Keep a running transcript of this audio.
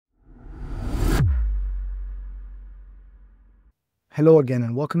Hello again,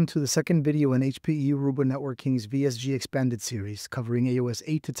 and welcome to the second video in HPE Aruba Networking's VSG Expanded series covering AOS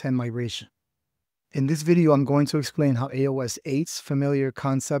 8 to 10 migration. In this video, I'm going to explain how AOS 8's familiar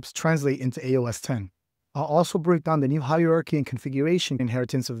concepts translate into AOS 10. I'll also break down the new hierarchy and configuration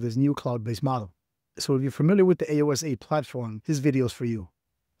inheritance of this new cloud-based model. So if you're familiar with the AOS 8 platform, this video is for you.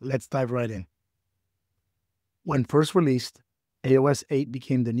 Let's dive right in. When first released, AOS 8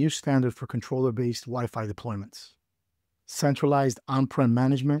 became the new standard for controller-based Wi-Fi deployments. Centralized on-prem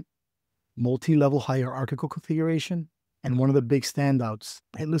management, multi-level hierarchical configuration, and one of the big standouts,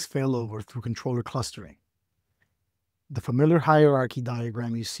 hitless failover through controller clustering. The familiar hierarchy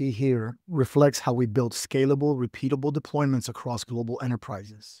diagram you see here reflects how we built scalable, repeatable deployments across global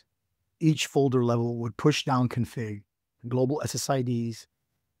enterprises. Each folder level would push down config, global SSIDs,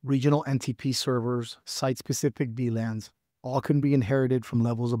 regional NTP servers, site-specific VLANs, all can be inherited from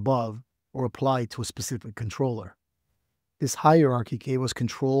levels above or applied to a specific controller. This hierarchy gave us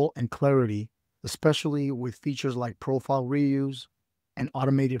control and clarity, especially with features like profile reuse and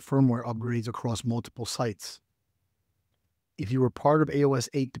automated firmware upgrades across multiple sites. If you were part of AOS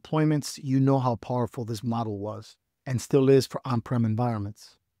 8 deployments, you know how powerful this model was and still is for on-prem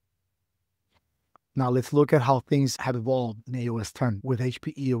environments. Now let's look at how things have evolved in AOS 10 with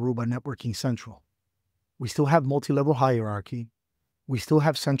HPE Aruba Networking Central. We still have multi-level hierarchy, we still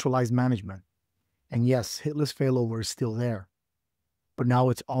have centralized management, and yes, hitless failover is still there, but now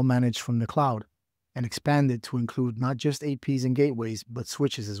it's all managed from the cloud and expanded to include not just APs and gateways, but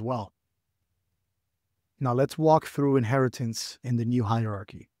switches as well. Now let's walk through inheritance in the new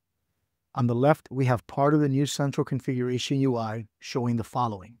hierarchy. On the left, we have part of the new central configuration UI showing the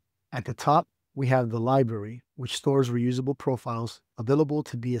following. At the top, we have the library, which stores reusable profiles available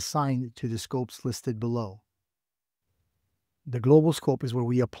to be assigned to the scopes listed below. The global scope is where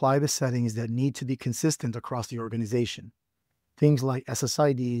we apply the settings that need to be consistent across the organization. Things like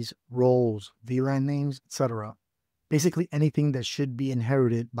SSIDs, roles, VLAN names, etc. Basically anything that should be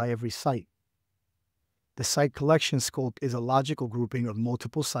inherited by every site. The site collection scope is a logical grouping of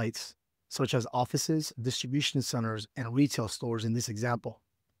multiple sites, such as offices, distribution centers, and retail stores in this example.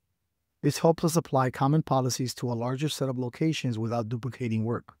 This helps us apply common policies to a larger set of locations without duplicating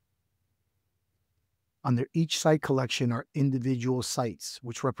work. Under each site collection are individual sites,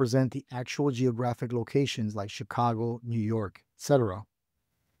 which represent the actual geographic locations like Chicago, New York, etc.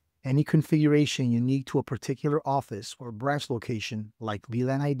 Any configuration unique to a particular office or branch location, like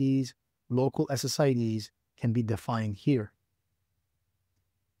VLAN IDs, local SSIDs, can be defined here.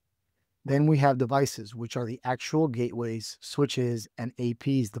 Then we have devices, which are the actual gateways, switches, and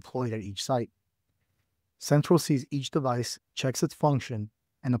APs deployed at each site. Central sees each device, checks its function,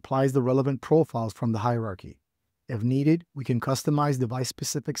 and applies the relevant profiles from the hierarchy. If needed, we can customize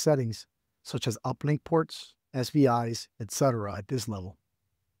device-specific settings, such as uplink ports, SVIs, etc. at this level.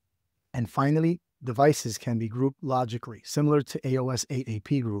 And finally, devices can be grouped logically, similar to AOS 8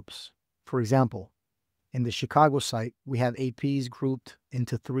 AP groups. For example, in the Chicago site, we have APs grouped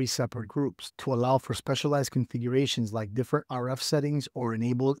into 3 separate groups to allow for specialized configurations like different RF settings or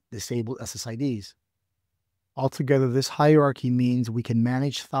enabled/disabled SSIDs. Altogether, this hierarchy means we can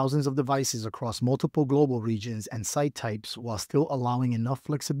manage thousands of devices across multiple global regions and site types while still allowing enough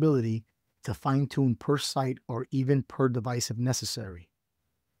flexibility to fine-tune per site or even per device if necessary.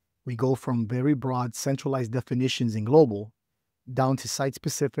 We go from very broad centralized definitions in global down to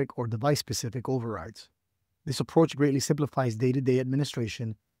site-specific or device-specific overrides. This approach greatly simplifies day-to-day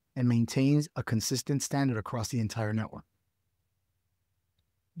administration and maintains a consistent standard across the entire network.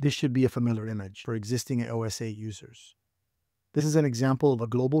 This should be a familiar image for existing AOS 8 users. This is an example of a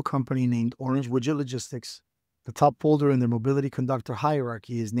global company named Orange Widget Logistics. The top folder in their mobility conductor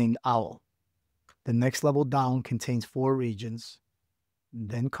hierarchy is named OWL. The next level down contains 4 regions,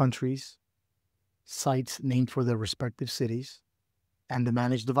 then countries, sites named for their respective cities, and the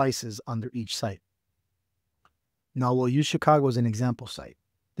managed devices under each site. Now we'll use Chicago as an example site.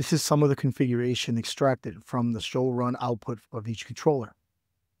 This is some of the configuration extracted from the show run output of each controller.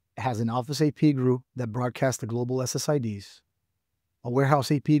 It has an Office AP group that broadcasts the global SSIDs, a Warehouse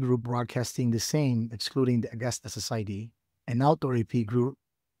AP group broadcasting the same, excluding the guest SSID, an Outdoor AP group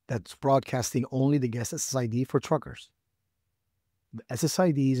that's broadcasting only the guest SSID for truckers. The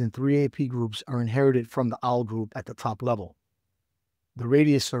SSIDs in 3 AP groups are inherited from the OWL group at the top level. The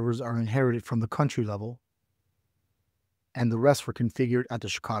radius servers are inherited from the country level, and the rest were configured at the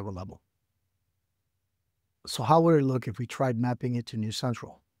Chicago level. So how would it look if we tried mapping it to New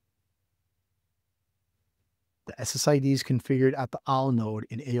Central? The SSIDs configured at the OWL node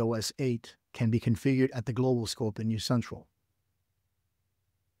in AOS 8 can be configured at the global scope in New Central.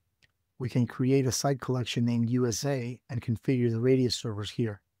 We can create a site collection named USA and configure the radius servers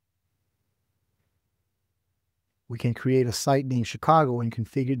here. We can create a site named Chicago and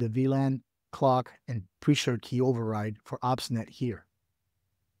configure the VLAN, clock, and pre-shared key override for OpsNet here.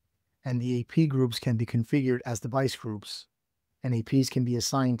 And the AP groups can be configured as device groups, and APs can be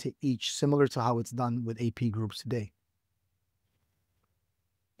assigned to each, similar to how it's done with AP groups today.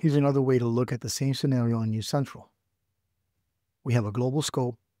 Here's another way to look at the same scenario in NewCentral. We have a global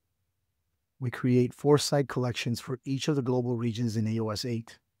scope. We create 4 site collections for each of the global regions in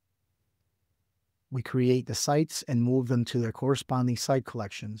AOS-8. We create the sites and move them to their corresponding site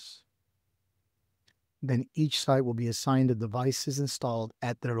collections. Then each site will be assigned the devices installed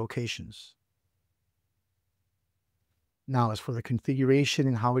at their locations. Now, as for the configuration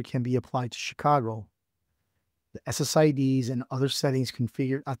and how it can be applied to Chicago, the SSIDs and other settings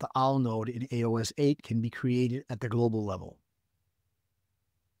configured at the OWL node in AOS-8 can be created at the global level.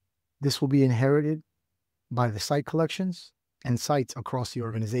 This will be inherited by the site collections and sites across the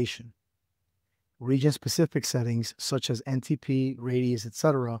organization. Region-specific settings such as NTP, radius,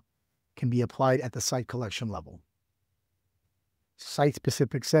 etc. can be applied at the site collection level.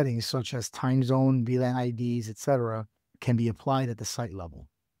 Site-specific settings such as time zone, VLAN IDs, etc. can be applied at the site level.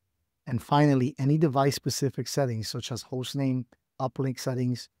 And finally, any device-specific settings such as hostname, uplink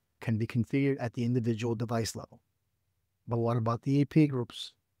settings can be configured at the individual device level. But what about the AP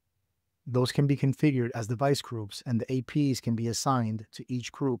groups? Those can be configured as device groups, and the APs can be assigned to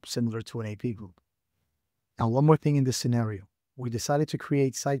each group similar to an AP group. Now, one more thing in this scenario. We decided to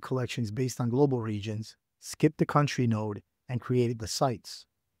create site collections based on global regions, skipped the country node, and created the sites.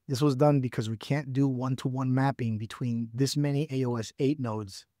 This was done because we can't do one-to-one mapping between this many AOS-8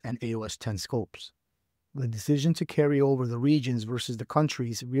 nodes and AOS-10 scopes. The decision to carry over the regions versus the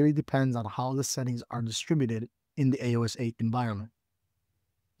countries really depends on how the settings are distributed in the AOS-8 environment.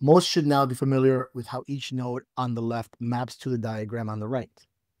 Most should now be familiar with how each node on the left maps to the diagram on the right.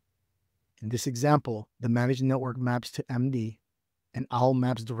 In this example, the managed network maps to MD, and OWL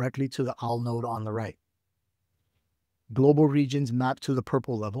maps directly to the OWL node on the right. Global regions map to the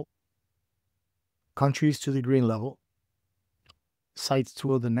purple level, countries to the green level, sites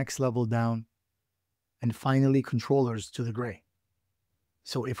to the next level down, and finally controllers to the gray.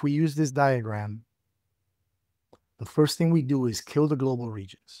 So if we use this diagram, the first thing we do is kill the global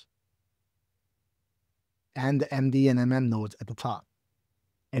regions and the MD and MM nodes at the top.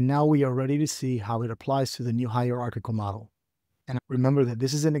 And now we are ready to see how it applies to the new hierarchical model. And remember that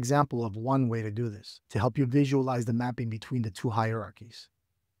this is an example of one way to do this, to help you visualize the mapping between the 2 hierarchies.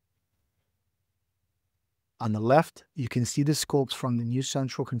 On the left, you can see the scopes from the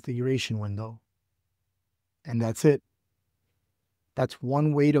NewCentral configuration window. And that's it. That's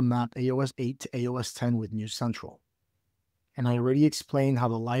one way to map AOS-8 to AOS-10 with NewCentral. And I already explained how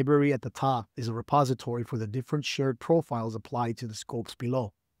the library at the top is a repository for the different shared profiles applied to the scopes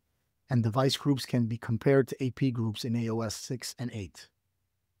below. And device groups can be compared to AP groups in AOS 6 and 8.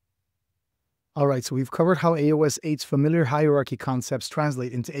 Alright, so we've covered how AOS 8's familiar hierarchy concepts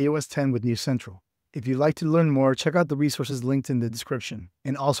translate into AOS 10 with NewCentral. If you'd like to learn more, check out the resources linked in the description.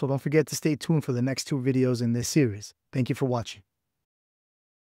 And also, don't forget to stay tuned for the next 2 videos in this series. Thank you for watching.